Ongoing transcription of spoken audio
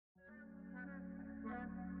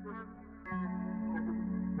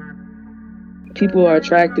people are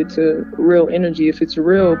attracted to real energy. If it's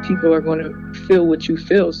real, people are going to feel what you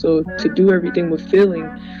feel. So to do everything with feeling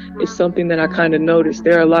is something that I kind of noticed.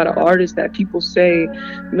 There are a lot of artists that people say,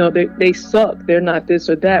 they suck, they're not this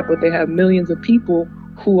or that, but they have millions of people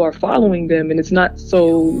who are following them, and it's not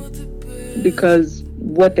so because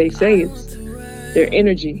what they say, it's their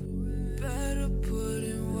energy.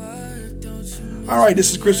 All right,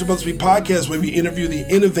 this is Christian Philosophy Podcast, where we interview the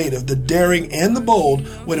innovative, the daring, and the bold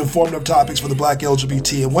with informative topics for the Black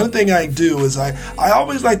LGBT. And one thing I do is I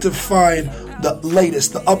always like to find the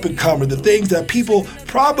latest, the up-and-comer, the things that people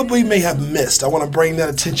probably may have missed. I want to bring that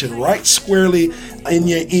attention right squarely in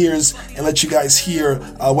your ears and let you guys hear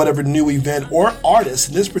whatever new event or artist,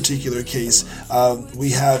 in this particular case, we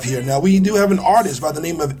have here. Now, we do have an artist by the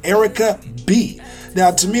name of Erica B. Now,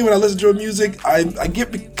 to me, when I listen to her music, I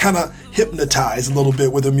get kind of hypnotized a little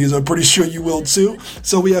bit with her music. I'm pretty sure you will too.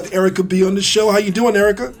 So we have Erica B on the show. How you doing,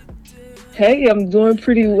 Erica? Hey, I'm doing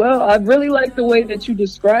pretty well. I really like the way that you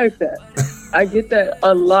described that. I get that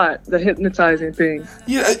a lot, the hypnotizing thing.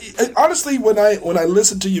 Yeah, honestly, when I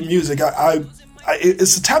listen to your music,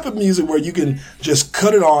 it's the type of music where you can just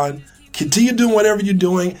cut it on, continue doing whatever you're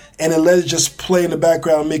doing, and then let it just play in the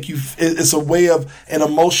background and make you. It's a way of an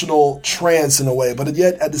emotional trance in a way, but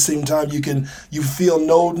yet at the same time you feel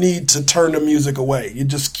no need to turn the music away. You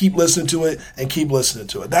just keep listening to it and keep listening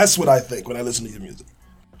to it. That's what I think when I listen to your music.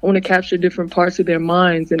 I want to capture different parts of their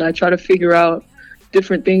minds, and I try to figure out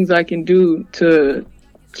different things I can do to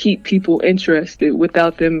keep people interested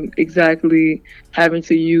without them exactly having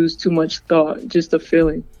to use too much thought, just a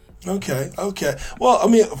feeling. Okay. Well, I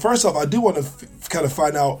mean, first off, I do want to kind of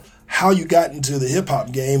find out how you got into the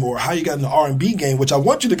hip-hop game or how you got into the R&B game, which I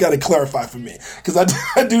want you to kind of clarify for me, because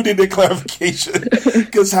I do need that clarification.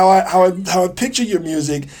 Because how I picture your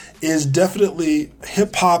music is definitely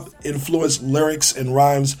hip-hop influenced lyrics and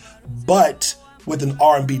rhymes, but with an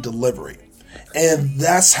R&B delivery. And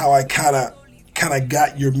that's how I kind of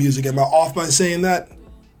got your music. Am I off by saying that?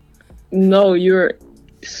 No, you're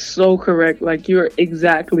so correct. Like, you're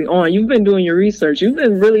exactly on. You've been doing your research. You've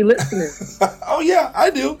been really listening. Oh yeah,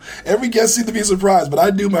 I do. Every guest seems to be surprised, but I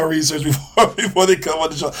do my research before they come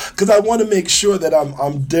on the show, because I want to make sure that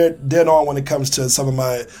I'm dead on when it comes to some of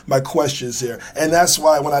my questions here. And that's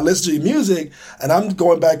why when I listen to your music, and I'm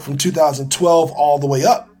going back from 2012 all the way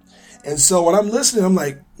up, and so when I'm listening, I'm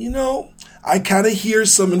like, I kind of hear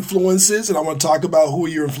some influences, and I want to talk about who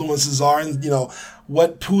your influences are, and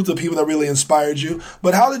who the people that really inspired you.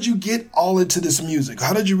 But how did you get all into this music?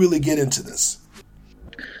 How did you really get into this?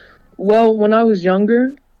 Well, when I was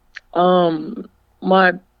younger,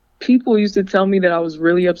 my people used to tell me that I was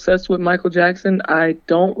really obsessed with Michael Jackson. I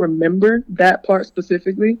don't remember that part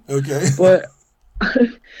specifically. Okay. But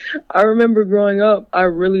I remember growing up, I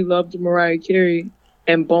really loved Mariah Carey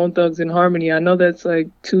and Bone Thugs and Harmony. I know that's like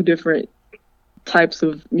two different types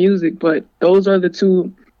of music, but those are the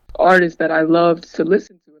two artists that I loved to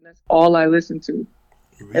listen to, and that's all I listened to.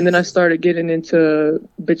 Really? And then I started getting into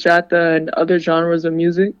bachata and other genres of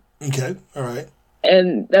music. Okay, all right.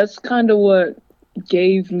 And that's kind of what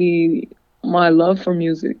gave me my love for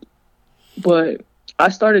music. But I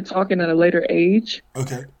started talking at a later age.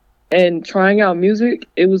 Okay. And trying out music,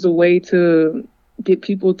 it was a way to get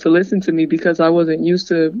people to listen to me, because I wasn't used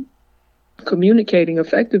to communicating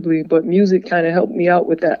effectively, but music kind of helped me out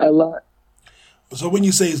with that a lot. So when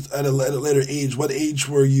you say at a later age, what age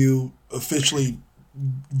were you officially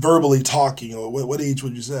verbally talking, or what age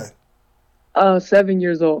would you say? 7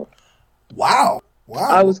 years old. Wow.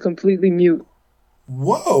 I was completely mute.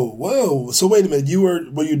 Whoa. So wait a minute,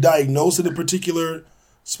 were you diagnosed in a particular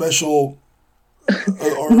special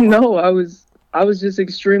or No, I was just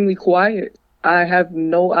extremely quiet. I have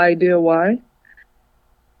no idea why.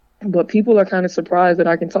 But people are kind of surprised that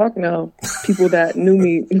I can talk now. People that knew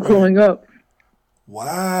me growing up.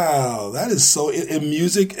 Wow, that is so. And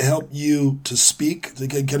music helped you to speak, to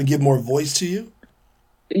kind of give more voice to you?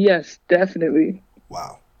 Yes, definitely.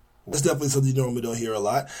 Wow. That's definitely something you normally don't hear a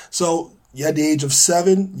lot. So you at the age of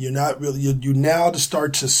 7, you're not really, you now to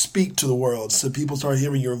start to speak to the world. So people start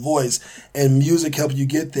hearing your voice, and music helped you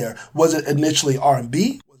get there. Was it initially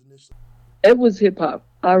R&B? It was hip hop.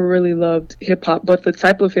 I really loved hip hop, but the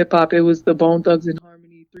type of hip hop, it was the Bone Thugs and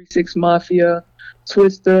Harmony, 3 6 Mafia,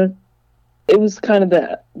 Twista. It was kind of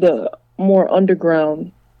the more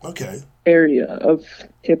underground area of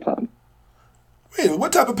hip hop. Wait,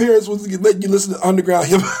 what type of parents was letting you listen to underground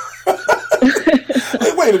hip hop?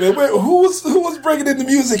 Wait a minute, who was bringing in the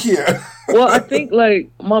music here? Well, I think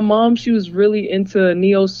like my mom, she was really into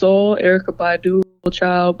neo soul, Erykah Badu,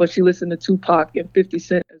 Child, but she listened to Tupac and 50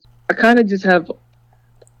 Cent. I kind of just have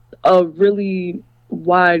a really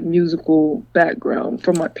wide musical background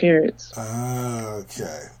from my parents.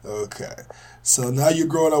 Okay. So now you're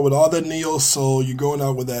growing up with all that neo soul. You're growing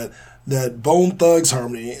up with that Bone Thugs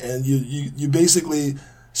harmony, and you basically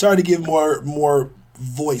started to give more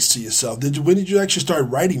voice to yourself. When did you actually start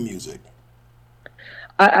writing music?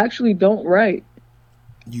 I actually don't write.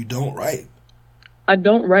 You don't write? I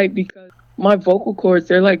don't write because my vocal cords,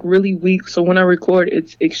 they're like really weak. So when I record,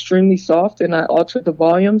 it's extremely soft and I alter the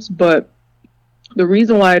volumes. But the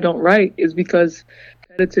reason why I don't write is because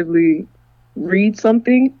repetitively read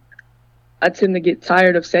something, I tend to get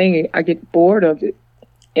tired of saying it. I get bored of it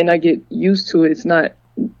and I get used to it. It's not,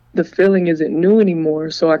 the feeling isn't new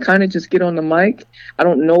anymore. So I kind of just get on the mic. I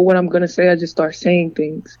don't know what I'm going to say. I just start saying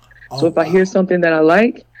things. So if I hear something that I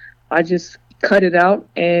like, I just cut it out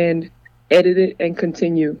and edit it and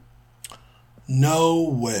continue. No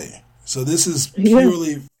way. So this is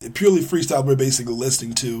purely freestyle we're basically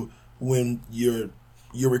listening to when you're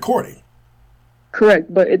recording.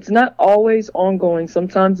 Correct, but it's not always ongoing.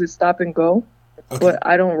 Sometimes it's stop and go, but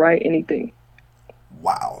I don't write anything.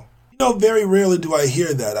 Wow. Very rarely do I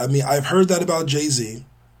hear that. I mean, I've heard that about Jay-Z.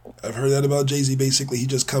 Basically, he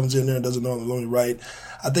just comes in there and doesn't normally write.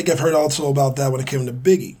 I think I've heard also about that when it came to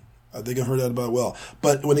Biggie. I think I've heard that about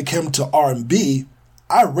But when it came to R&B,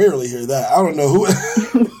 I rarely hear that. I don't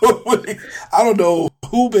know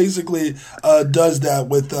who basically does that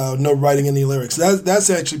with no writing any lyrics. That's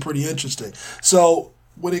actually pretty interesting. So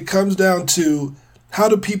when it comes down to how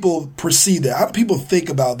do people perceive that? How do people think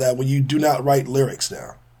about that when you do not write lyrics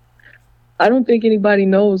now? I don't think anybody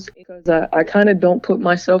knows because I kind of don't put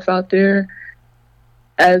myself out there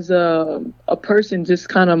as a person, just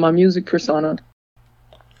kind of my music persona.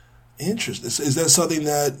 Interesting. Is that something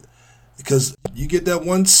that, because you get that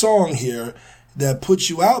one song here that puts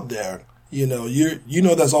you out there,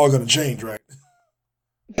 that's all going to change, right?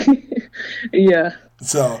 Yeah.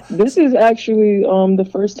 So this is actually the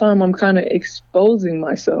first time I'm kind of exposing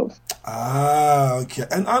myself. Okay.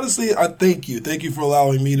 And honestly, I thank you. Thank you for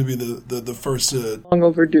allowing me to be the first to. Long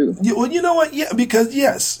overdue. Yeah, well, you know what? Yeah, because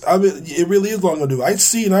yes, I mean, it really is long overdue. I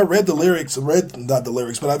read the lyrics, not the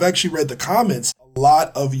lyrics, but I've actually read the comments. A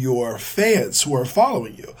lot of your fans who are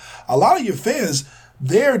following you, a lot of your fans,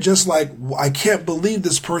 they're just like, I can't believe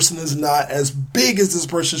this person is not as big as this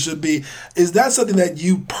person should be. Is that something that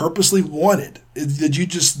you purposely wanted? That you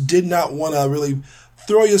just did not want to really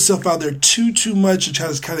throw yourself out there too much and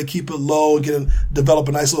try to kind of keep it low and develop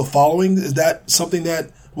a nice little following? Is that something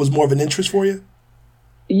that was more of an interest for you?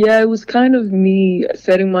 Yeah, it was kind of me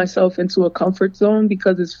setting myself into a comfort zone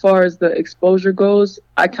because as far as the exposure goes,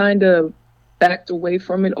 I kind of backed away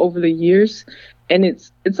from it over the years. And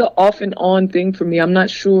it's an off and on thing for me. I'm not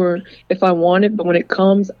sure if I want it, but when it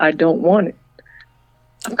comes, I don't want it.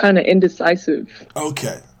 I'm kind of indecisive.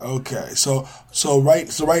 Okay. So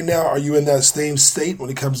right now, are you in that same state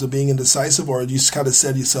when it comes to being indecisive, or you just kind of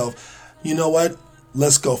said to yourself, you know what,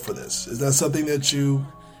 let's go for this? Is that something that you?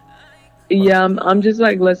 Yeah, I'm just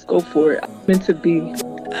like, let's go for it. I'm meant to be.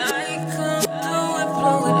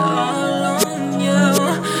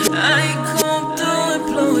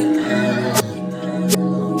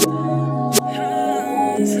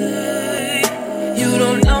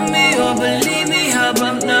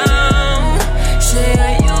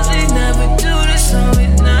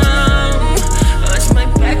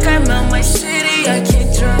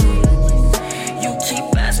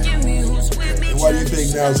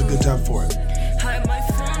 Now is a good time for it?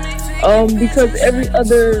 Because every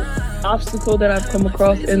other obstacle that I've come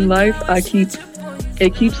across in life,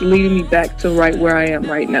 it keeps leading me back to right where I am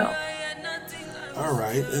right now. All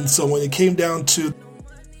right. And so when it came down to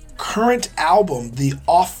current album, The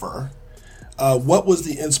Offer, what was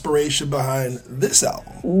the inspiration behind this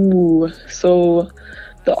album? Ooh, so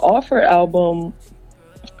the Offer album,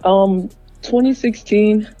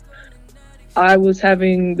 2016, I was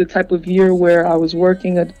having the type of year where I was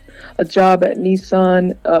working a job at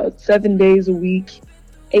Nissan 7 days a week,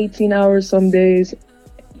 18 hours some days.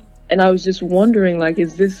 And I was just wondering, like,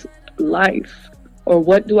 is this life? Or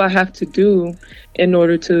what do I have to do in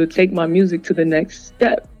order to take my music to the next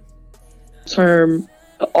step? The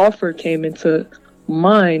Offer came into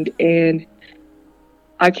mind, and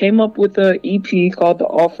I came up with an EP called The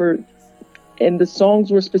Offer. And the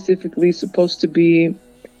songs were specifically supposed to be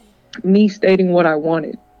me stating what I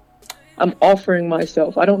wanted. I'm offering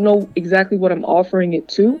myself. I don't know exactly what I'm offering it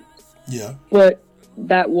to. Yeah. But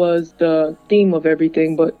that was the theme of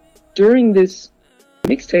everything. But during this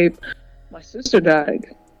mixtape, my sister died.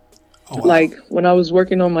 Oh, wow. Like when I was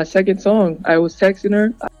working on my second song, I was texting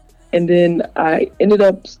her, and then I ended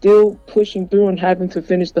up still pushing through and having to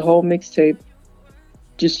finish the whole mixtape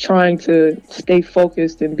just trying to stay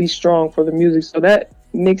focused and be strong for the music. So that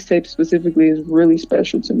mixtape specifically is really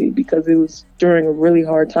special to me because it was during a really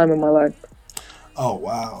hard time in my life. Oh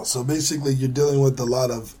wow! So basically, you're dealing with a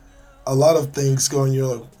lot of things going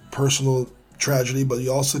your personal tragedy, but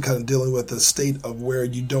you're also kind of dealing with a state of where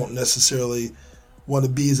you don't necessarily want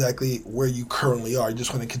to be exactly where you currently are. You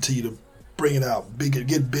just want to continue to bring it out,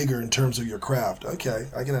 get bigger in terms of your craft. Okay,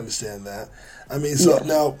 I can understand that. I mean, so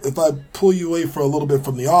now if I pull you away for a little bit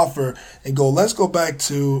from the offer and let's go back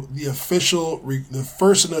to the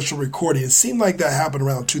first initial recording. It seemed like that happened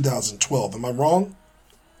around 2012. Am I wrong?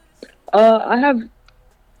 I have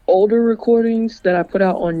older recordings that I put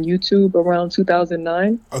out on YouTube around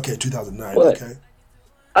 2009. Okay, 2009. But okay.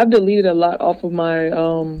 I've deleted a lot off of my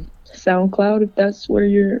SoundCloud, if that's where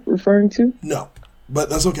you're referring to. No, but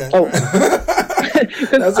that's okay. Oh,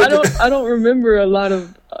 that's okay. I don't remember a lot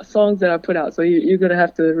of songs that I put out, so you're gonna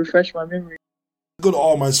have to refresh my memory. Go to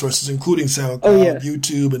all my sources, including SoundCloud,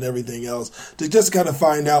 YouTube, and everything else, to just kind of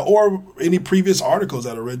find out, or any previous articles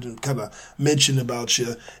that I read and kind of mentioned about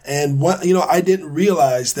you. And I didn't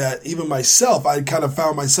realize that even myself, I kind of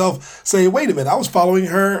found myself saying, "Wait a minute, I was following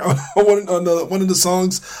her on one of the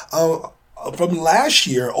songs from last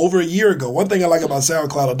year, over a year ago." One thing I like about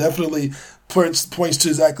SoundCloud, it definitely points to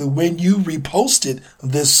exactly when you reposted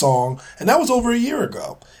this song, and that was over a year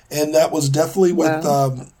ago, and that was definitely with.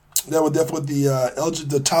 That was definitely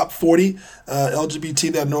the top 40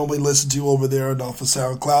 LGBT that I normally listen to over there and off of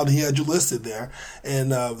SoundCloud. He had you listed there.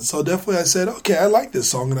 And so definitely I said, okay, I like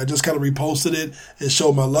this song. And I just kind of reposted it and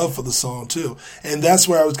showed my love for the song too. And that's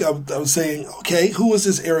where I was saying, okay, who is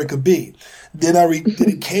this Erica B? Then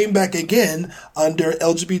it came back again under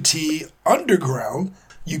LGBT Underground.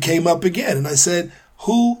 You came up again. And I said,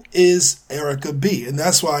 who is Erica B? And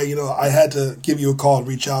that's why, I had to give you a call and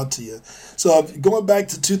reach out to you. So going back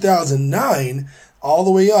to 2009, all the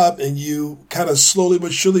way up, and you kind of slowly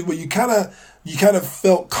but surely, you kind of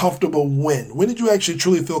felt comfortable when? When did you actually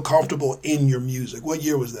truly feel comfortable in your music? What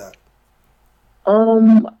year was that?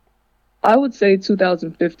 I would say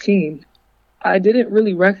 2015. I didn't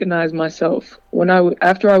really recognize myself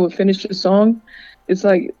after I would finish a song. It's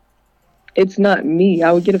like, it's not me.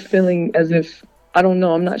 I would get a feeling as if, I don't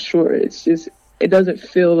know, I'm not sure. It's just, it doesn't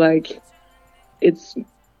feel like it's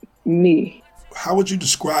me. How would you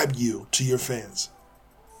describe you to your fans?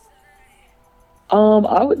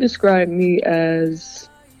 I would describe me as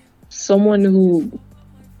someone who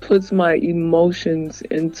puts my emotions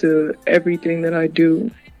into everything that I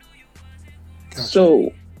do. Gotcha.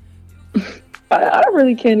 So I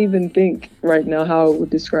really can't even think right now how I would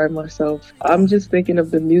describe myself. I'm just thinking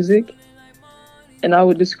of the music. And I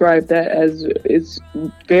would describe that as it's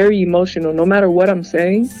very emotional. No matter what I'm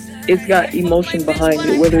saying, it's got emotion behind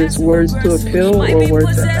it, whether it's words to appeal or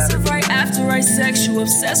words that matter. Right after I sex you,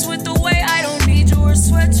 obsessed with the way I don't need you or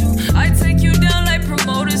sweat you. I take you down like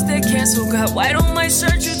promoters that cancel. Got white on my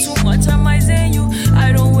shirt, you too much, I might zen you.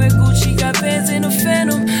 I don't wear Gucci, got bands in a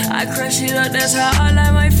Phantom. I crash it up, that's how I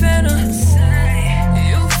like my Phantom.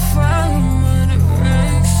 You follow my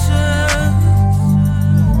direction.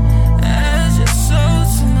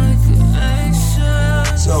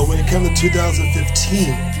 So when it comes to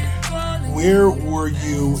 2015, where were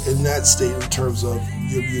you in that state in terms of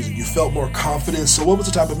your music? You felt more confident. So what was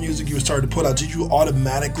the type of music you were starting to put out? Did you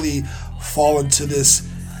automatically fall into this?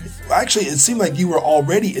 Actually, it seemed like you were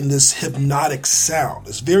already in this hypnotic sound.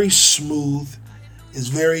 It's very smooth. It's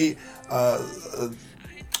very, the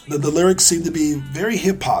lyrics seem to be very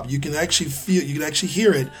hip hop. You can actually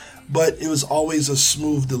hear it, but it was always a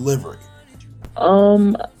smooth delivery.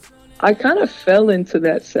 I kind of fell into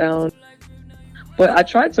that sound, but I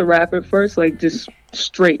tried to rap at first, like just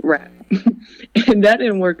straight rap, and that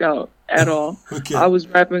didn't work out at all. Okay. I was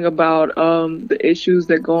rapping about the issues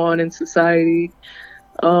that go on in society,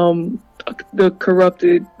 the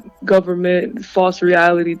corrupted government, false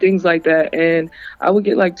reality, things like that, and I would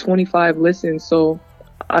get like 25 listens. So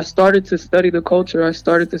I started to study the culture. I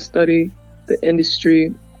started to study the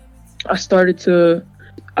industry. I started to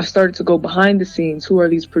go behind the scenes. Who are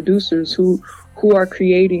these producers? Who are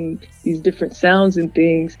creating these different sounds and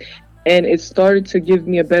things? And it started to give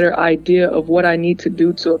me a better idea of what I need to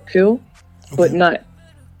do to appeal, but not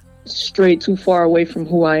stray too far away from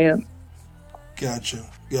who I am. Gotcha.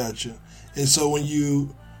 And so when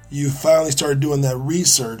you finally started doing that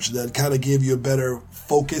research, that kind of gave you a better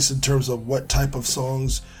focus in terms of what type of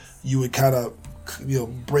songs you would kind of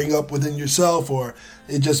bring up within yourself, or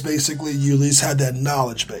it just basically you at least had that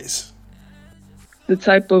knowledge base? The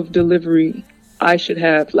type of delivery I should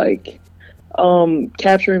have, like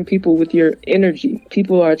capturing people with your energy.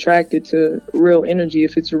 People are attracted to real energy.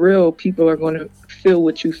 If it's real, people are going to feel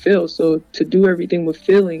what you feel. So to do everything with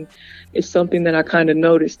feeling is something that I kind of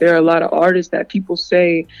noticed. There are a lot of artists that people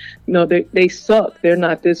say, they suck. They're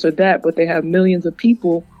not this or that, but they have millions of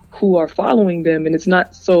people who are following them. And it's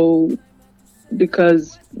not so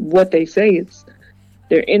because what they say, it's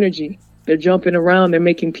their energy. They're jumping around. They're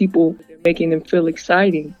making them feel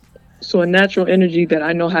exciting. So a natural energy that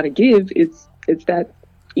I know how to give, it's that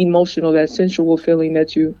emotional, that sensual feeling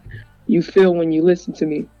that you feel when you listen to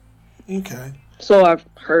me. Okay. So I've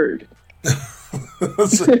heard.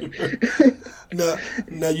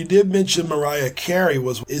 Now you did mention Mariah Carey.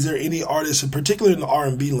 Is there any artist, in particular in the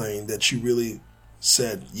R&B lane, that you really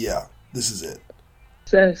said, yeah, this is it?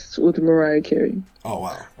 Obsessed with Mariah Carey. Oh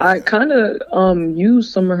wow. Okay. I kind of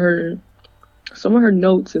use some of her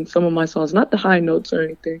notes in some of my songs, not the high notes or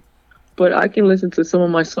anything, but I can listen to some of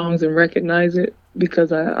my songs and recognize it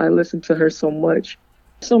because I listen to her so much.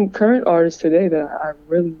 Some current artists today that I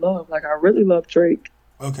really love, like I really love Drake.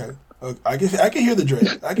 Okay. I can hear the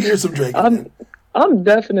Drake. I can hear some Drake. I'm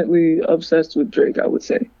definitely obsessed with Drake, I would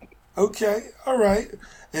say. Okay. All right.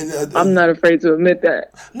 And I'm not afraid to admit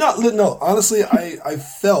that. No. Honestly, I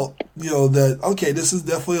felt that okay, this is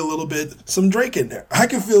definitely a little bit some Drake in there. I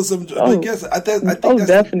can feel some. I think that's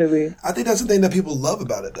definitely. I think that's the thing that people love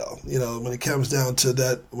about it, though. When it comes down to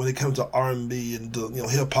that, when it comes to R&B and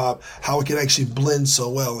hip hop, how it can actually blend so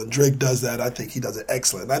well. And Drake does that. I think he does it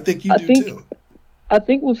excellent. I think you do too. I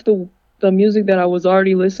think with the music that I was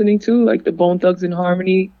already listening to, like the Bone Thugs and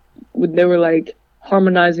Harmony, they were like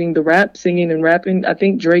harmonizing the rap, singing and rapping. I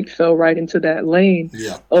think Drake fell right into that lane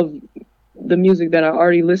of the music that I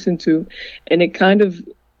already listened to. And it kind of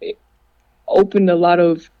opened a lot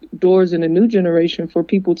of doors in a new generation for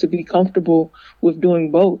people to be comfortable with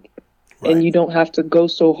doing both. Right. And you don't have to go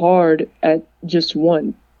so hard at just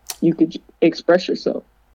one. You could express yourself.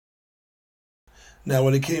 Now,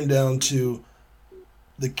 when it came down to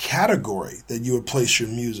the category that you would place your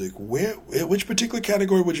music, which particular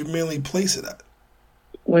category would you mainly place it at?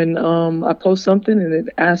 When I post something and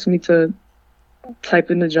it asks me to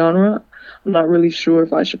type in the genre, I'm not really sure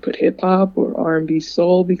if I should put hip hop or R&B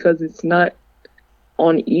soul because it's not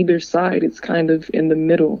on either side. It's kind of in the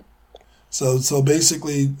middle. So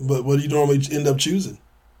basically, what do you normally end up choosing?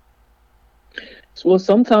 Well,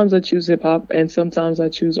 sometimes I choose hip hop and sometimes I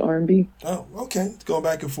choose R&B. Oh, okay. It's going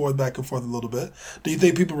back and forth a little bit. Do you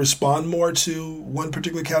think people respond more to one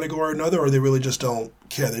particular category or another, or they really just don't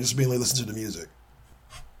care? They just mainly listen to the music?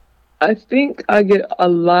 I think I get a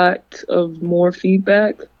lot of more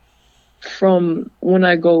feedback from when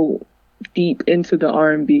I go deep into the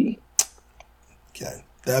R&B. Okay,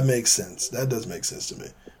 that makes sense. That does make sense to me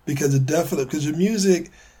because your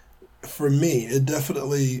music, for me, it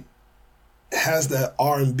definitely has that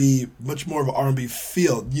R&B, much more of an R&B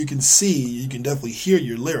feel. You can definitely hear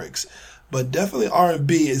your lyrics, but definitely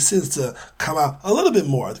R&B, it seems to come out a little bit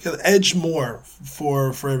more, it's got an edge more for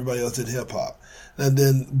everybody else in hip hop. But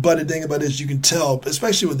the thing about it is you can tell,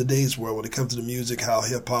 especially with today's world, when it comes to the music, how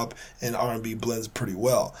hip hop and R&B blends pretty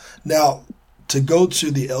well. Now, to go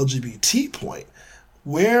to the LGBT point,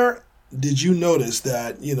 where did you notice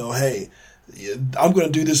that, hey, I'm going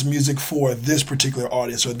to do this music for this particular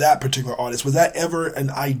audience or that particular audience? Was that ever an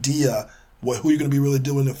idea, who you're going to be really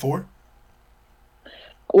doing it for?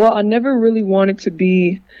 Well, I never really wanted to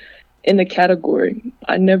be in a category.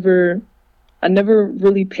 I never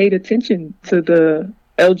really paid attention to the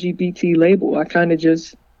LGBT label. I kind of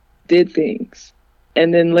just did things.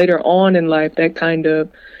 And then later on in life, that kind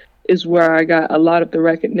of is where I got a lot of the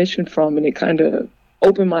recognition from, and it kind of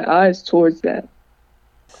opened my eyes towards that.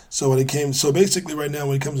 So basically right now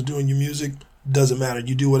when it comes to doing your music, doesn't matter.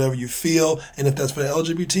 You do whatever you feel, and if that's for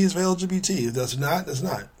LGBT, it's for LGBT. If that's not, that's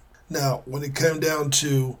not. Now, when it came down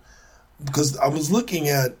to, because I was looking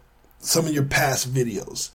at some of your past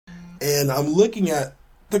videos, and I'm looking at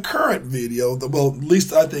the current video, at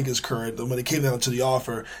least I think is current, when it came down to the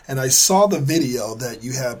offer, and I saw the video that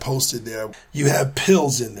you had posted there. You had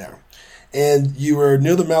pills in there. And you were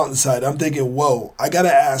near the mountainside. I'm thinking, whoa, I got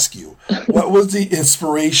to ask you, what was the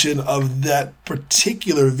inspiration of that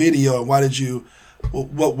particular video? And why did you go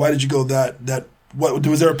that,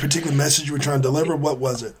 was there a particular message you were trying to deliver? What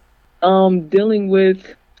was it? Dealing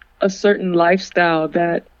with a certain lifestyle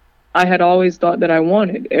that I had always thought that I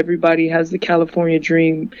wanted. Everybody has the California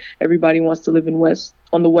dream. Everybody wants to live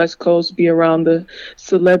on the West Coast, be around the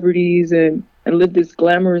celebrities and live this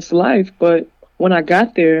glamorous life. But when I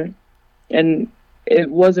got there, and it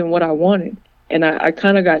wasn't what I wanted. And I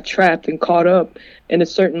kind of got trapped and caught up in a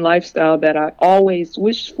certain lifestyle that I always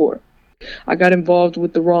wished for. I got involved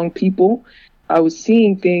with the wrong people. I was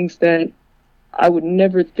seeing things that I would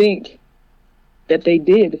never think that they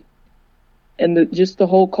did. And just the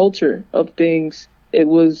whole culture of things, it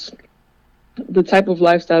was the type of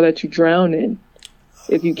lifestyle that you drown in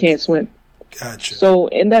if you can't swim. Gotcha. So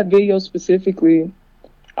in that video specifically,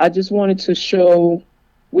 I just wanted to show,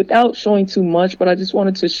 without showing too much, but I just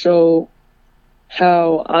wanted to show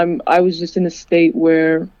how I was just in a state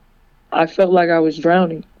where I felt like I was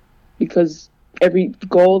drowning, because every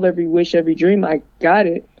goal, every wish, every dream, I got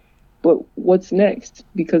it. But what's next?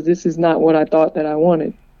 Because this is not what I thought that I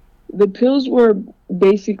wanted. The pills were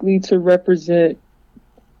basically to represent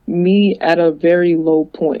me at a very low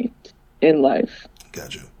point in life.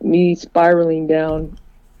 Gotcha. Me spiraling down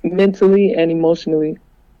mentally and emotionally.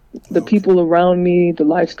 The people around me, the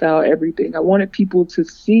lifestyle, everything. I wanted people to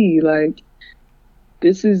see, like,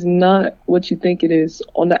 this is not what you think it is.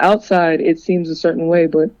 On the outside, it seems a certain way,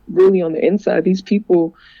 but really on the inside, these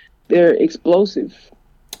people, they're explosive.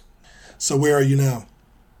 So where are you now?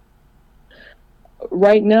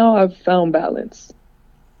 Right now, I've found balance.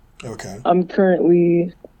 Okay. I'm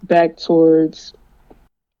currently back towards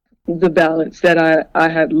the balance that I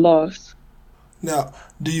had lost. Now,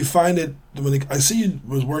 do you find it, I see you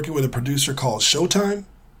was working with a producer called Showtime?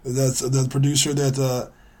 That's the producer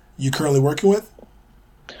that you're currently working with?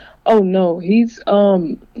 Oh no, he's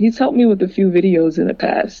helped me with a few videos in the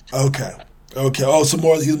past. Okay. Oh, so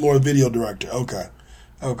he's more a video director.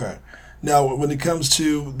 Okay. Now, when it comes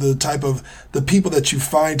to the people that you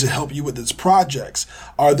find to help you with these projects,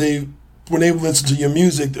 are they, when they listen to your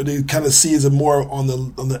music, do they kind of see is it more on the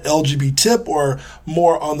LGBT tip or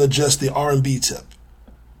more on just the R&B tip?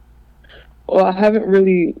 Well, I haven't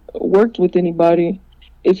really worked with anybody.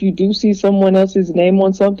 If you do see someone else's name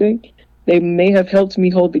on something, they may have helped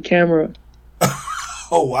me hold the camera.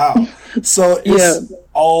 Oh, wow. So it's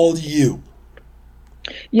all you.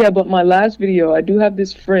 Yeah, but my last video, I do have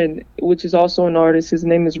this friend, which is also an artist. His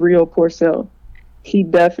name is Rio Porcel. He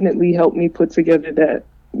definitely helped me put together that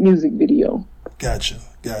music video. Gotcha.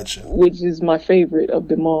 Which is my favorite of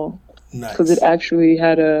them all. Nice. Because it actually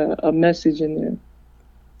had a message in there.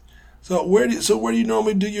 So where do you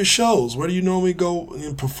normally do your shows? Where do you normally go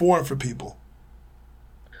and perform for people?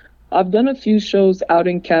 I've done a few shows out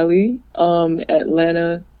in Cali,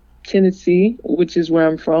 Atlanta, Tennessee, which is where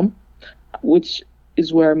I'm from, which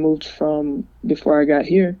is where I moved from before I got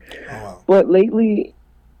here. Oh, wow. But lately,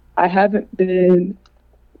 I haven't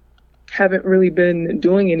really been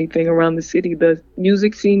doing anything around the city. The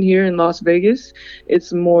music scene here in Las Vegas,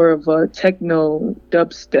 it's more of a techno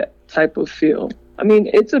dubstep type of feel. I mean,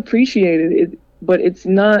 it's appreciated, but it's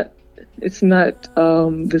not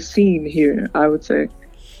the scene here, I would say.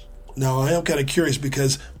 Now, I am kind of curious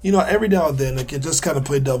because, every now and then, like, just kind of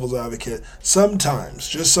play devil's advocate.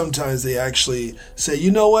 Sometimes they actually say, you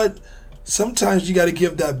know what? Sometimes you got to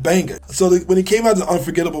give that banger. So when he came out to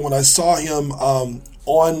Unforgettable, when I saw him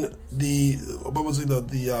on the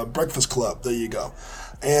Breakfast Club, there you go.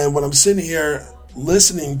 And when I'm sitting here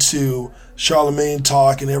listening to Charlamagne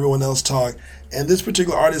talk and everyone else talk, and this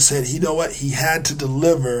particular artist said, you know what? He had to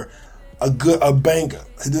deliver a banger.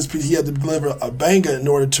 He had to deliver a banger in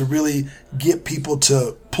order to really get people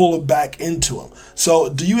to pull it back into him. So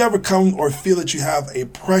do you ever come or feel that you have a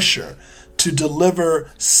pressure to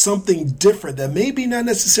deliver something different that may be not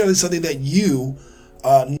necessarily something that you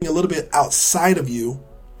need a little bit outside of you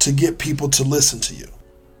to get people to listen to you?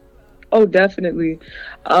 Oh, definitely.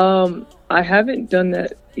 I haven't done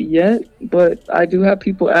that yet, but I do have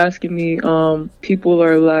people asking me. People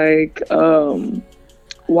are like,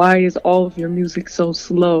 why is all of your music so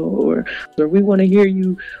slow? Or we want to hear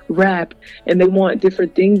you rap. And they want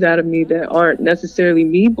different things out of me that aren't necessarily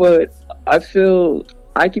me, but I feel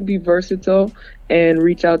I can be versatile and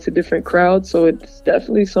reach out to different crowds. So it's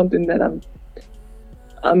definitely something that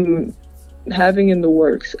I'm having in the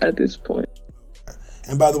works at this point.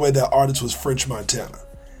 And by the way, that artist was French Montana.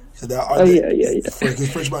 So yeah.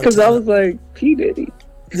 French Montana. Because I was like, P. Diddy.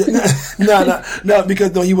 No,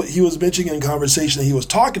 because he was mentioning in conversation that he was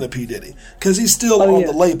talking to P. Diddy because he's still on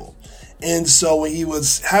the label. And so when he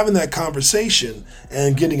was having that conversation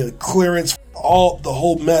and getting a clearance, the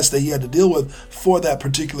whole mess that he had to deal with for that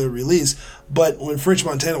particular release, but when French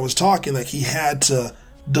Montana was talking, like, he had to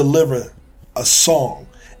deliver a song.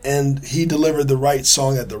 And he delivered the right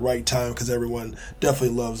song at the right time because everyone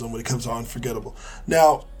definitely loves him when it comes to Unforgettable.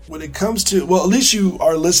 Now, when it comes to, at least you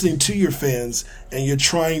are listening to your fans and you're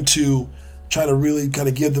trying to really kind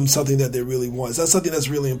of give them something that they really want. Is that something that's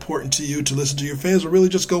really important to you, to listen to your fans, or really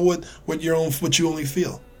just go with what you only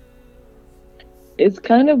feel? It's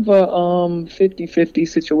kind of a 50-50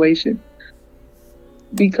 situation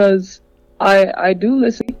because I do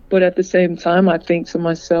listen, but at the same time, I think to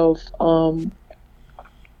myself,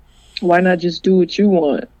 why not just do what you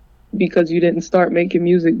want? Because you didn't start making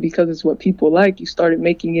music because it's what people like. You started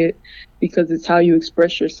making it because it's how you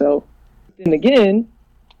express yourself. And again,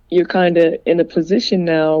 you're kind of in a position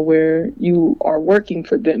now where you are working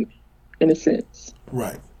for them, in a sense.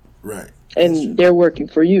 Right. And they're working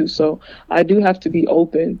for you. So I do have to be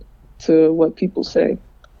open to what people say.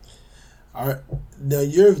 All right. Now,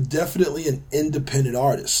 you're definitely an independent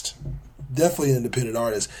artist.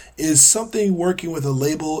 Is something working with a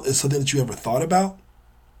label is something that you ever thought about?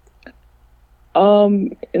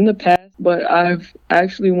 In the past, but I've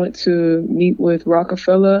actually went to meet with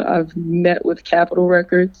Rockefeller. I've met with Capitol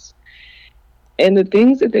Records. And the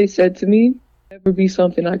things that they said to me would be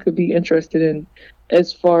something I could be interested in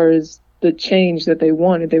as far as the change that they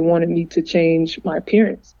wanted. They wanted me to change my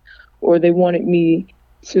appearance, or they wanted me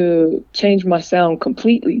to change my sound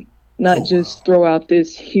completely, not just throw out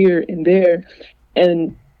this here and there.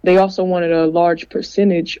 And they also wanted a large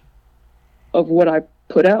percentage of what I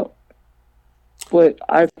put out. But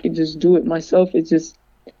I could just do it myself.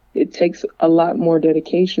 It takes a lot more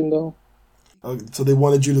dedication, though. So they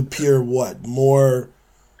wanted you to appear what?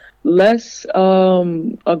 Less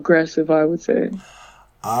aggressive, I would say.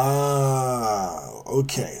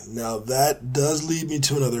 Okay. Now that does lead me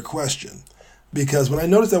to another question. Because when I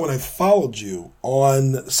noticed that when I followed you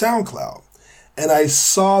on SoundCloud, and I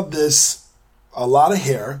saw a lot of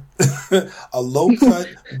hair, a low-cut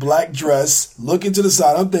black dress, looking to the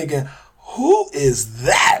side, I'm thinking, who is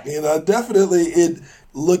that? Definitely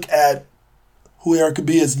look at who Erica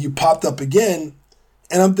B is, and you popped up again,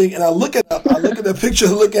 and I'm thinking, I look at the picture,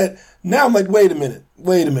 now I'm like, wait a minute.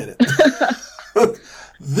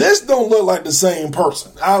 This don't look like the same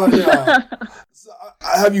person.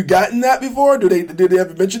 Have you gotten that before? Did they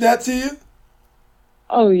ever mention that to you?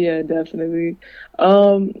 Oh yeah, definitely.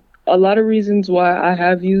 A lot of reasons why I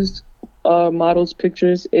have used models'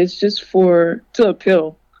 pictures, it's just to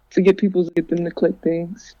appeal, to get them to click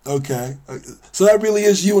things. Okay. So that really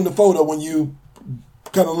is you in the photo when you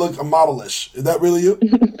kind of look modelish. Is that really you?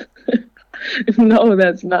 No,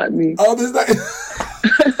 that's not me. Oh, that's not.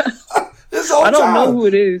 I don't know who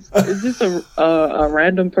it is. It's just a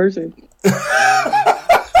random person.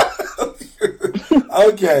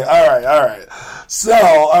 Okay. All right.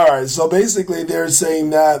 So basically they're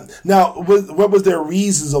saying that. Now, what was their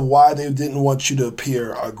reasons of why they didn't want you to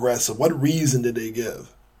appear aggressive? What reason did they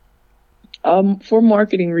give? For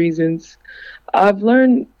marketing reasons. I've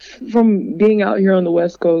learned from being out here on the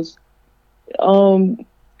West Coast, the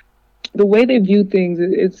way they view things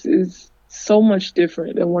is so much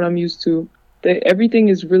different than what I'm used to. Everything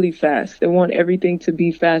is really fast. They want everything to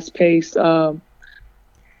be fast paced,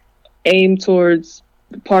 aim towards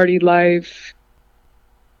party life,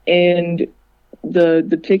 and the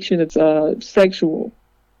depiction of sexual,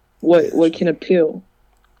 what can appeal.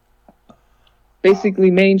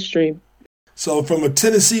 Basically mainstream. So from a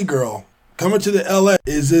Tennessee girl coming to the LA,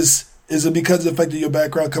 is it because of the fact of your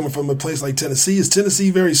background coming from a place like Tennessee? Is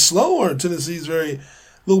Tennessee very slow, or Tennessee's a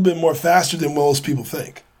little bit more faster than most people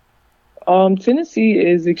think? Tennessee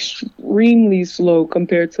is extremely slow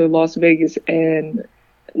compared to Las Vegas and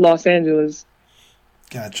Los Angeles.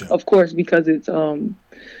 Gotcha. Of course, because it's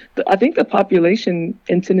I think the population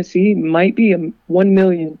in Tennessee might be 1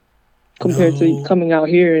 million compared to coming out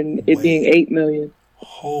here and it being 8 million.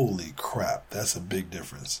 Holy crap, that's a big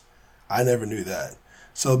difference. I never knew that.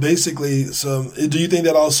 So basically, do you think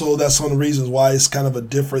that also that's one of the reasons why it's kind of a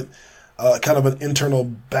different, kind of an internal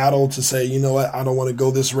battle to say, you know what, I don't want to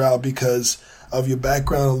go this route because of your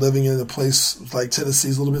background and living in a place like Tennessee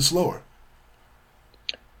is a little bit slower?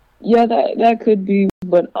 Yeah, that could be,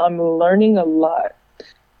 but I'm learning a lot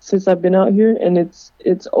since I've been out here, and it's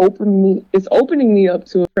opening me up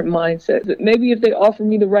to a different mindset. Maybe if they offer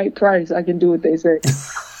me the right price, I can do what they say.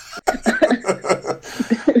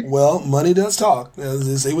 Well, money does talk.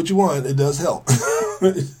 Say what you want. It does help.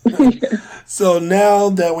 So now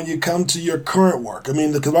that when you come to your current work, I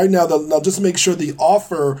mean, because right now, just to make sure the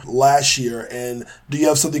offer last year, and do you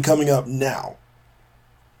have something coming up now?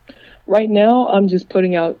 Right now, I'm just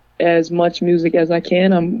putting out as much music as I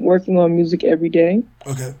can. I'm working on music every day.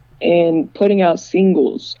 Okay. And putting out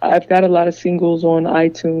singles. I've got a lot of singles on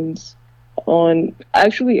iTunes, on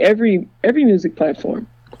actually every music platform.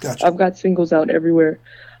 Gotcha. I've got singles out everywhere.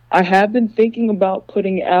 I have been thinking about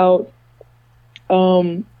putting out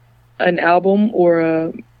an album or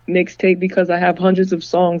a mixtape because I have hundreds of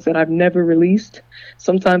songs that I've never released.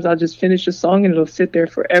 Sometimes I'll just finish a song and it'll sit there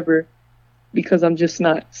forever because I'm just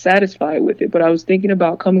not satisfied with it. But I was thinking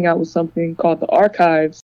about coming out with something called The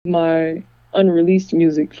Archives, my unreleased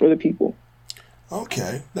music for the people.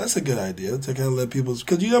 Okay, that's a good idea to kind of let people,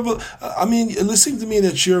 because you have it seems to me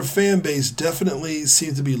that your fan base definitely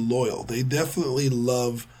seems to be loyal. They definitely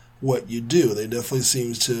love what you do. They definitely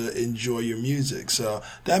seems to enjoy your music. So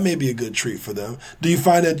that may be a good treat for them. Do you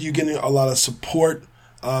find that you're getting a lot of support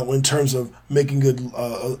in terms of making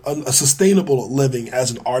a sustainable living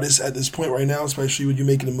as an artist at this point right now, especially when you're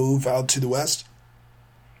making a move out to the West?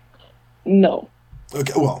 No.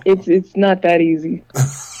 Okay, well. It's not that easy.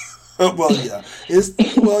 Well, yeah.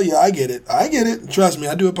 I get it. Trust me,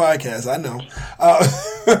 I do a podcast. I know.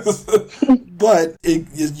 But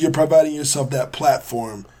you're providing yourself that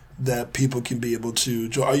platform that people can be able to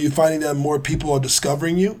join. Are you finding that more people are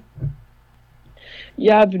discovering you?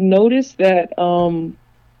 Yeah, I've noticed that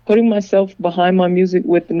putting myself behind my music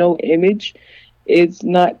with no image is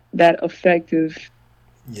not that effective.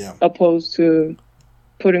 Yeah. Opposed to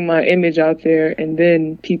putting my image out there and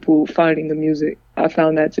then people finding the music. I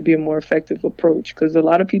found that to be a more effective approach, because a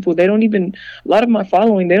lot of people, a lot of my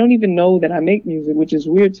following, they don't even know that I make music, which is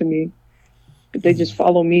weird to me. But they just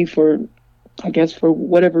follow me for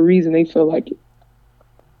whatever reason they feel like it.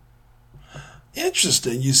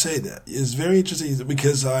 Interesting you say that. It's very interesting,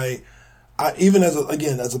 because I even as a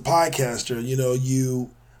podcaster,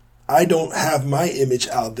 I don't have my image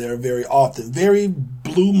out there very often. Very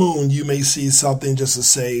blue moon, you may see something just to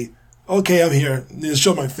say, okay, I'm here,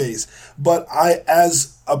 show my face. But I,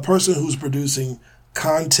 as a person who's producing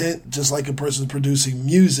content, just like a person producing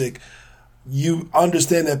music, you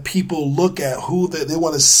understand that people look at who they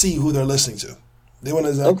want to see who they're listening to. They want to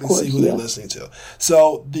exactly see who they're listening to.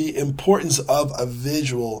 So the importance of a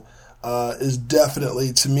visual is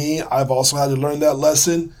definitely, to me, I've also had to learn that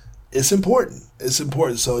lesson. It's important.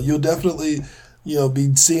 So you'll definitely,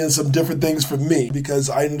 be seeing some different things from me, because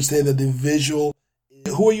I understand that the visual.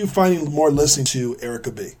 Who are you finding more listening to,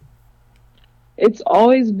 Erica B? It's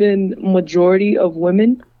always been majority of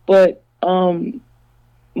women, but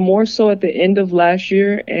more so at the end of last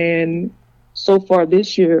year and so far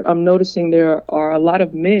this year, I'm noticing there are a lot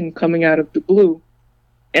of men coming out of the blue,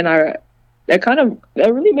 and that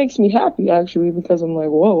really makes me happy, actually, because I'm like,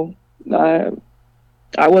 whoa,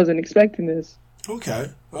 I wasn't expecting this. Okay.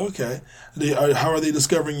 How are they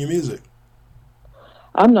discovering your music?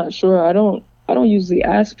 I'm not sure. I don't usually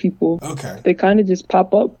ask people. Okay. They kind of just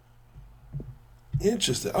pop up.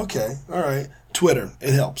 Interesting. Okay. All right. Twitter.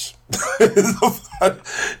 It helps. Are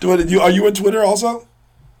you on Twitter also?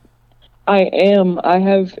 I am. I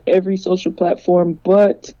have every social platform,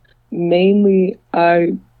 but mainly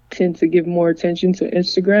I tend to give more attention to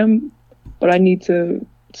Instagram, but I need to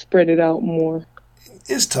spread it out more.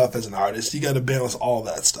 It's tough as an artist. You got to balance all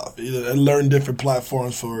that stuff and learn different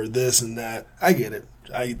platforms for this and that. I get it.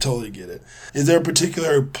 I totally get it. Is there a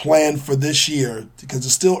particular plan for this year, because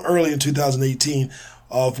it's still early in 2018,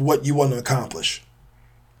 of what you want to accomplish?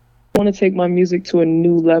 I want to take my music to a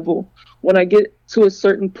new level. When I get to a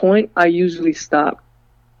certain point, I usually stop.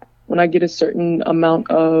 When I get a certain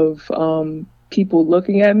amount of people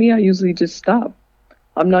looking at me, I usually just stop.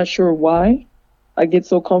 I'm not sure why I get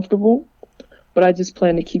so comfortable, but I just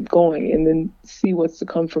plan to keep going and then see what's to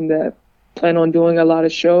come from that. Plan on doing a lot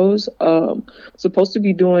of shows. Supposed to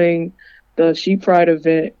be doing the She Pride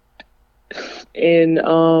event in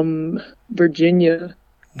Virginia.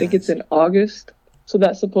 I think it's in August. So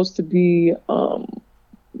that's supposed to be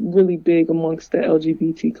really big amongst the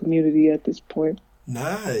LGBT community at this point.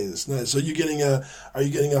 Nice. So are you getting a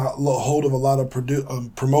hold of a lot of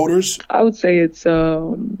promoters? I would say it's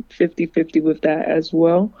 50-50 with that as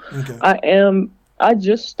well. Okay. I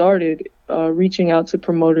just started reaching out to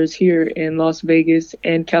promoters here in Las Vegas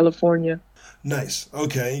and California. Nice.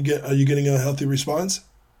 Okay. Are you getting a healthy response?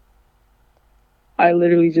 I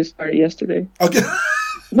literally just started yesterday. Okay.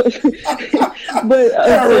 but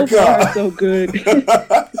so far, so good.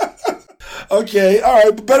 Okay. All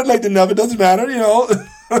right. But better late than never. Doesn't matter,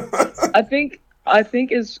 I think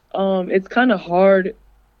it's kind of hard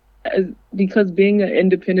because being an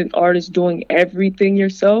independent artist, doing everything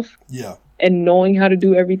yourself. Yeah. And knowing how to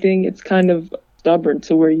do everything, it's kind of stubborn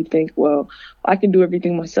to where you think, well, I can do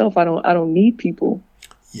everything myself. I don't need people.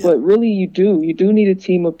 Yeah. But really, you do. You do need a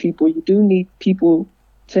team of people. You do need people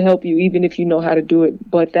to help you, even if you know how to do it.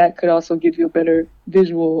 But that could also give you a better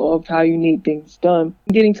visual of how you need things done.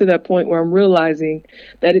 I'm getting to that point where I'm realizing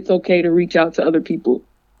that it's okay to reach out to other people,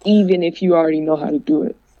 even if you already know how to do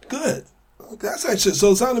it. Good. That's actually,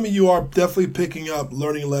 so it sounds to me you are definitely picking up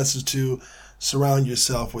learning lessons to surround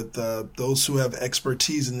yourself with those who have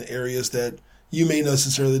expertise in the areas that you may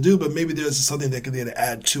necessarily do, but maybe there's something that can then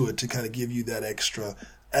add to it to kind of give you that extra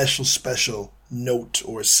extra special note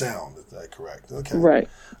or sound. Is that correct? Okay. Right.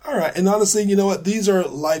 All right. And honestly, you know what? These are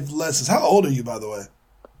life lessons. How old are you, by the way?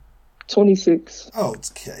 26. Oh,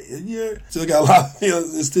 it's okay. You still got a lot.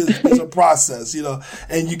 It's a process, and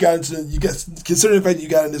considering the fact that you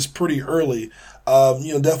got in this pretty early,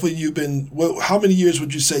 definitely you've been, how many years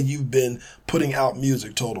would you say you've been putting out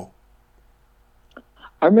music total?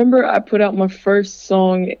 I remember I put out my first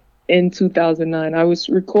song in 2009. I was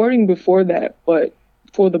recording before that, but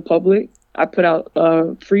for the public, I put out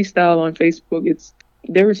freestyle on Facebook.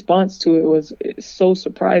 Their response to it was so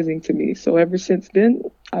surprising to me. So ever since then,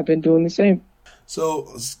 I've been doing the same. So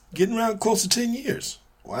it's getting around close to 10 years.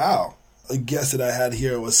 Wow. A guest that I had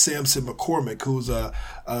here was Samson McCormick, who's a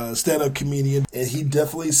stand-up comedian. And he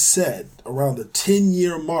definitely said around the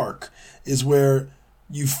 10-year mark is where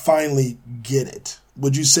you finally get it.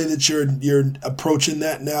 Would you say that you're approaching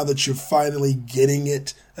that now, that you're finally getting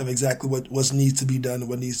it of exactly what needs to be done and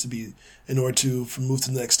what needs to be in order to move to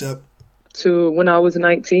the next step? To when I was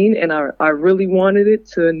 19 and I really wanted it,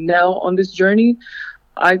 to now on this journey,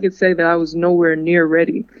 I could say that I was nowhere near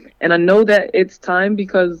ready. And I know that it's time,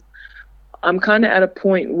 because I'm kind of at a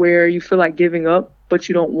point where you feel like giving up, but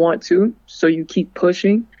you don't want to. So you keep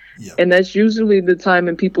pushing. Yep. And that's usually the time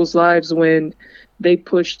in people's lives when they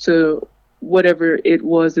push to whatever it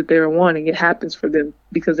was that they were wanting. It happens for them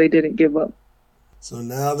because they didn't give up. So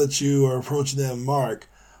now that you are approaching that mark,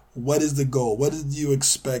 what is the goal? What do you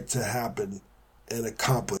expect to happen and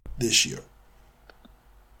accomplish this year?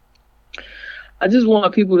 I just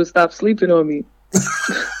want people to stop sleeping on me.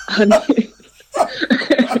 I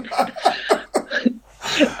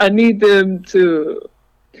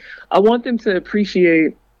want them to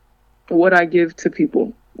appreciate what I give to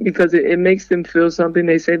people, because it makes them feel something.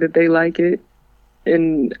 They say that they like it,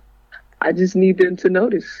 and I just need them to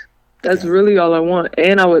notice. That's really all I want.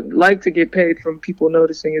 And I would like to get paid from people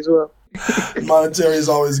noticing as well. Monetary is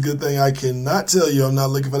always a good thing. I cannot tell you I'm not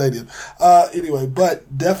looking for that. Anyway,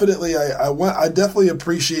 but definitely I definitely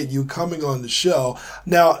appreciate you coming on the show.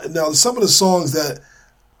 Now some of the songs that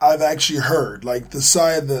I've actually heard, like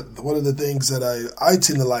one of the things that I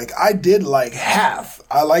tend to like, I did like half.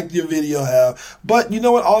 I liked your video half. But you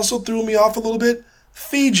know what also threw me off a little bit?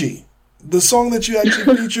 Fiji. The song that you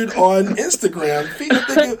actually featured on Instagram, I'm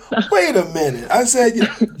thinking, wait a minute. I said,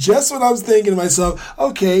 just when I was thinking to myself,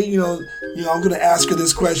 okay, I'm going to ask her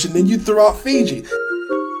this question. Then you throw out Fiji.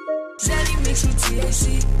 Daddy makes me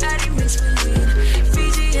THC, Daddy makes me lean.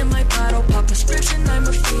 Fiji in my bottle, pop prescription, I'm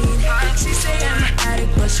a fiend. She say I'm an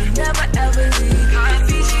addict, but she never ever leave.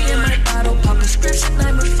 Fiji in my bottle, pop prescription,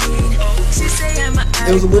 I'm a fiend. She say I'm an addict.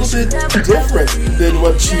 It was a little bit different than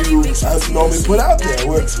what you normally put out there.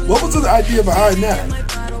 What was the idea behind that?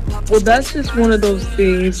 Well, that's just one of those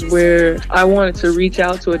things where I wanted to reach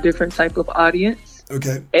out to a different type of audience.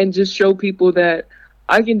 Okay. And just show people that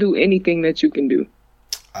I can do anything that you can do.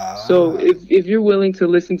 So if you're willing to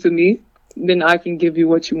listen to me, then I can give you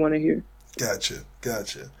what you want to hear. Gotcha.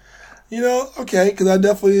 Okay, because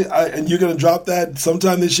and you're going to drop that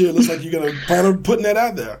sometime this year. It looks like you're going to plan on putting that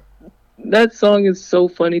out there. That song is so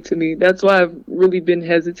funny to me. That's why I've really been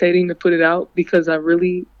hesitating to put it out, because I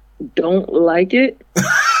really don't like it.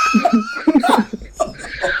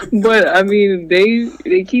 But I mean,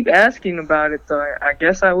 they keep asking about it, so I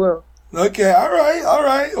guess I will. Okay, all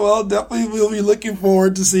right. Well, definitely we'll be looking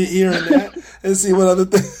forward to hearing that and see what other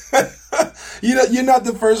things. You're not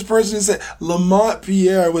the first person to say. Lamont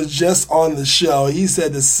Pierre was just on the show. He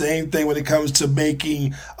said the same thing when it comes to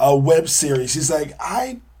making a web series. He's like,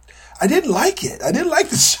 I didn't like it. I didn't like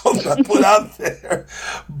the show that I put out there.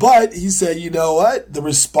 But he said, you know what? The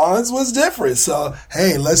response was different. So,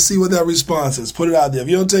 hey, let's see what that response is. Put it out there. If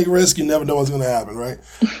you don't take a risk, you never know what's going to happen, right?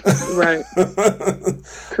 Right.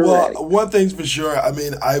 Correct. Well, one thing's for sure. I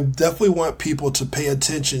mean, I definitely want people to pay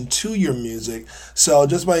attention to your music. So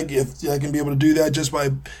if I can be able to do that, just by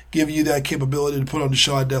giving you that capability to put on the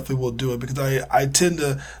show, I definitely will do it, because I tend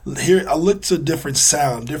to I look to different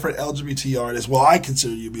sound, different LGBT artists. Well, I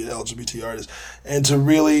consider you to be an LGBT artist, and to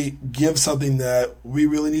really give something that we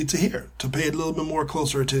really need to hear, to pay a little bit more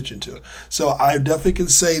closer attention to. So I definitely can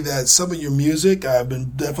say that some of your music I've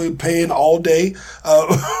been definitely paying all day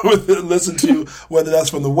listen to, whether that's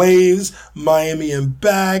from The Waves, Miami and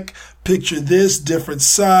Back, Picture This, Different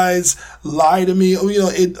Sides, Lie to Me,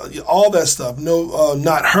 all that stuff. No,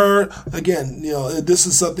 Not Her. Again, this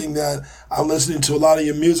is something that I'm listening to a lot of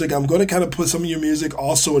your music. I'm going to kind of put some of your music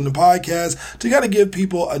also in the podcast to kind of give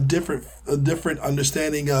people a different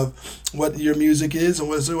understanding of what your music is and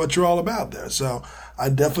what you're all about there. So I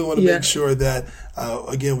definitely want to make sure that,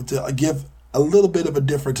 again, to give a little bit of a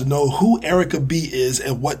difference to know who Erica B is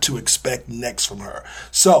and what to expect next from her.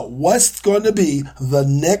 So what's going to be the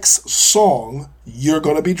next song you're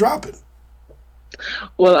going to be dropping?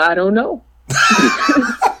 Well, I don't know.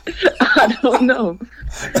 I don't know.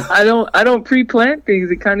 I don't pre-plan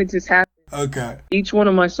things. It kind of just happens. Okay. Each one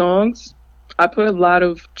of my songs, I put a lot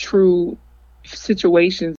of true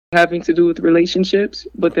situations having to do with relationships,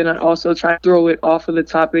 but then I also try to throw it off of the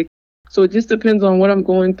topic. So it just depends on what I'm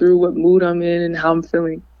going through, what mood I'm in, and how I'm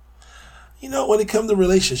feeling. You know, when it comes to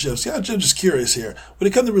relationships, I'm just curious here. When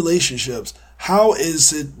it comes to relationships, how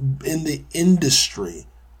is it in the industry?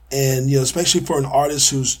 And, you know, especially for an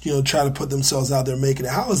artist who's, you know, trying to put themselves out there making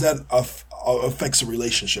it, how does that affects a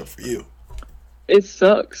relationship for you? It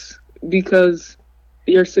sucks because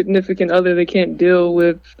your significant other, they can't deal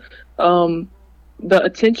with the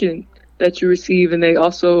attention that you receive, and they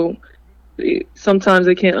also sometimes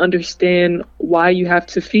they can't understand why you have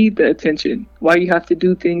to feed the attention, why you have to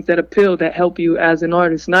do things that appeal, that help you as an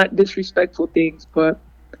artist. Not disrespectful things, but,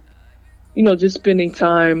 you know, just spending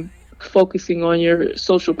time focusing on your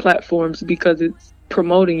social platforms because it's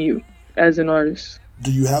promoting you as an artist.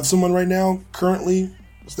 Do you have someone right now currently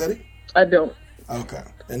steady? I don't. Okay.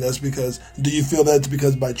 And that's because, do you feel that's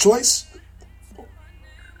because by choice?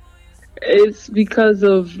 It's because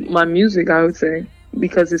of my music, I would say,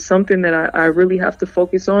 because it's something that I really have to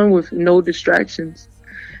focus on with no distractions.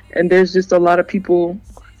 And there's just a lot of people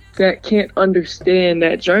that can't understand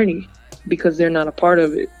that journey because they're not a part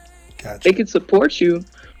of it. Gotcha. They can support you,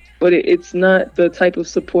 but it's not the type of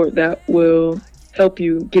support that will help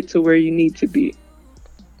you get to where you need to be.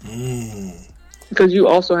 Because you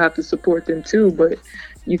also have to support them too, but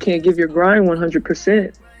you can't give your grind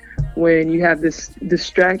 100% when you have this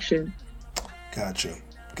distraction. Gotcha.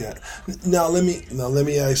 Now let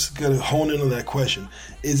me ask, gotta hone in on that question.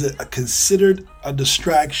 Is it considered a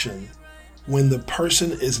distraction when the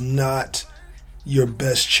person is not your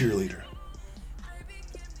best cheerleader?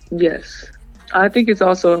 Yes. I think it's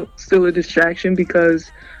also still a distraction because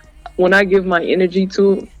when I give my energy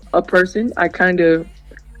to a person, I kind of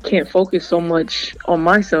can't focus so much on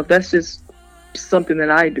myself. That's just something that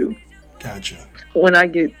I do. Gotcha. When I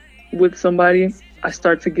get with somebody, I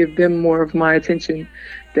start to give them more of my attention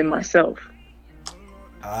than myself.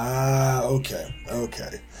 Okay.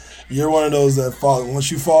 You're one of those that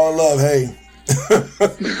once you fall in love, hey,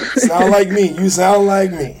 sound like me. You sound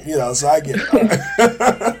like me. You know, so I get it. All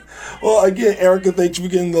right. Well, again, Erica, thanks for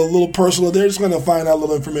getting a little personal there. Just going to find out a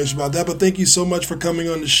little information about that. But thank you so much for coming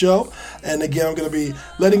on the show. And again, I'm going to be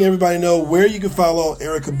letting everybody know where you can follow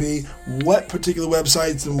Erica B, what particular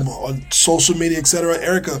websites and on social media, etc.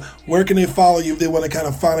 Erica, where can they follow you if they want to kind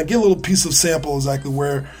of get a little piece of sample exactly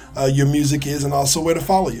where your music is and also where to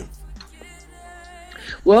follow you?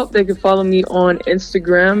 Well, they can follow me on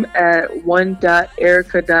Instagram at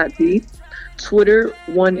one.erica.b, Twitter,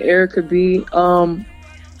 oneericaB.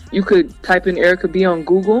 You could type in Erica B on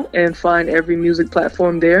Google and find every music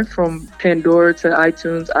platform there, from Pandora to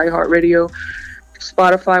iTunes, iHeartRadio,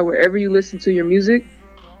 Spotify, wherever you listen to your music,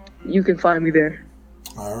 you can find me there.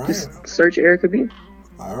 All right. Just search Erica B.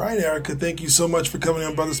 All right, Erica, thank you so much for coming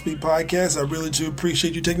on Brother Speak Podcast. I really do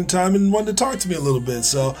appreciate you taking time and wanting to talk to me a little bit.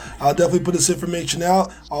 So I'll definitely put this information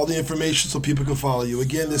out, all the information, so people can follow you.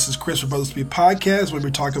 Again, this is Chris from Brother Speak Podcast, where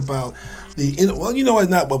we talk about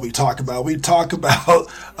not what we talk about. We talk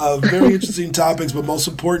about very interesting topics, but most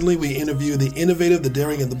importantly, we interview the innovative, the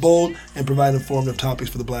daring, and the bold, and provide informative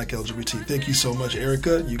topics for the Black LGBT. Thank you so much,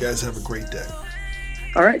 Erica. You guys have a great day.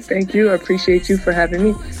 All right, thank you. I appreciate you for having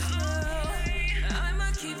me.